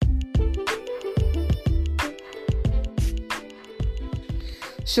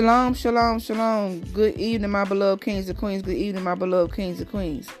Shalom, shalom, shalom. Good evening, my beloved kings and queens. Good evening, my beloved kings and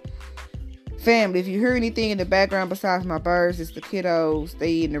queens. Family, if you hear anything in the background besides my birds, it's the kiddos.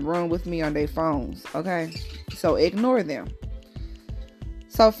 They in the room with me on their phones, okay? So ignore them.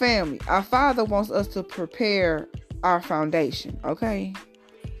 So family, our Father wants us to prepare our foundation, okay?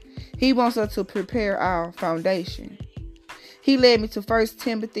 He wants us to prepare our foundation. He led me to 1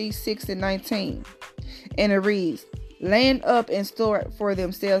 Timothy 6:19, and it reads, laying up and store for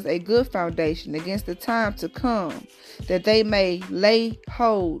themselves a good foundation against the time to come, that they may lay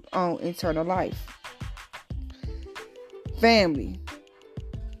hold on eternal life. Family,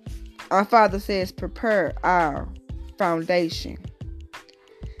 our Father says prepare our foundation.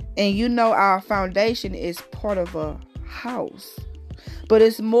 And you know our foundation is part of a house. But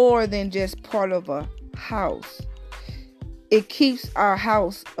it's more than just part of a house. It keeps our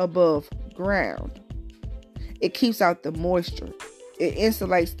house above ground. It keeps out the moisture. It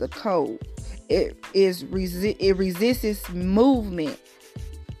insulates the cold. It resists movement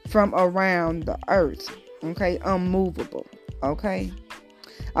from around the earth. Okay, unmovable. Okay,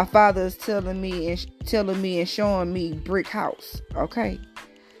 our Father is telling me and showing me brick house. Okay,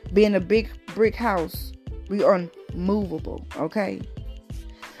 being a big brick house, we are unmovable. Okay,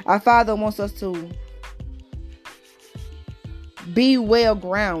 our Father wants us to be well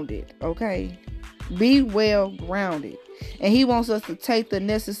grounded. Okay. Be well grounded. And He wants us to take the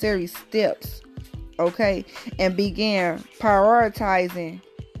necessary steps, okay, and begin prioritizing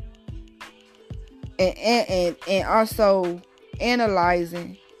and also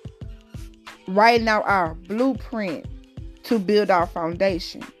analyzing, writing out our blueprint to build our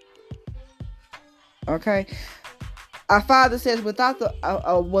foundation. Okay. Our Father says without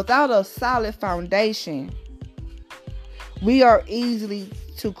a solid foundation, we are easily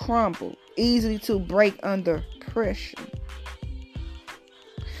to crumble. Easily to break under pressure.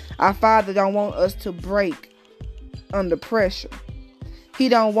 Our Father don't want us to break under pressure. He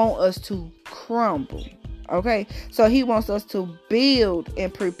don't want us to crumble. Okay? So He wants us to build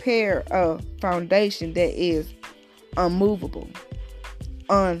and prepare a foundation that is unmovable,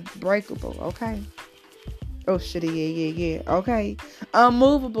 unbreakable. Okay? Oh shit, yeah. Okay?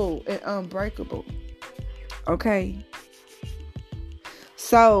 Unmovable and unbreakable. Okay?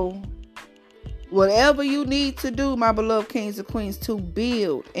 So whatever you need to do, my beloved kings and queens, to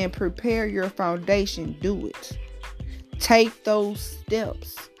build and prepare your foundation, do it. Take those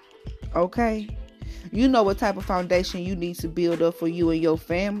steps. Okay? You know what type of foundation you need to build up for you and your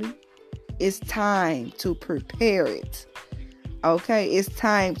family. It's time to prepare it. Okay? It's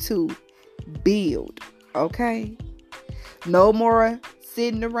time to build. Okay? No more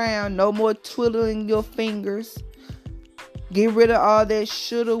sitting around. No more twiddling your fingers. Get rid of all that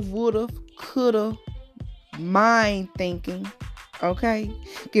shoulda, woulda, coulda mind thinking. Okay?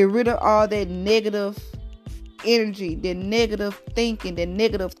 Get rid of all that negative energy, that negative thinking, that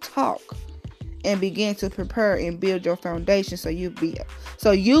negative talk, and begin to prepare and build your foundation so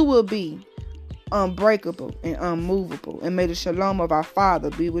you will be unbreakable and unmovable. And may the shalom of our Father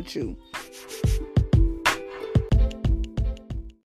be with you.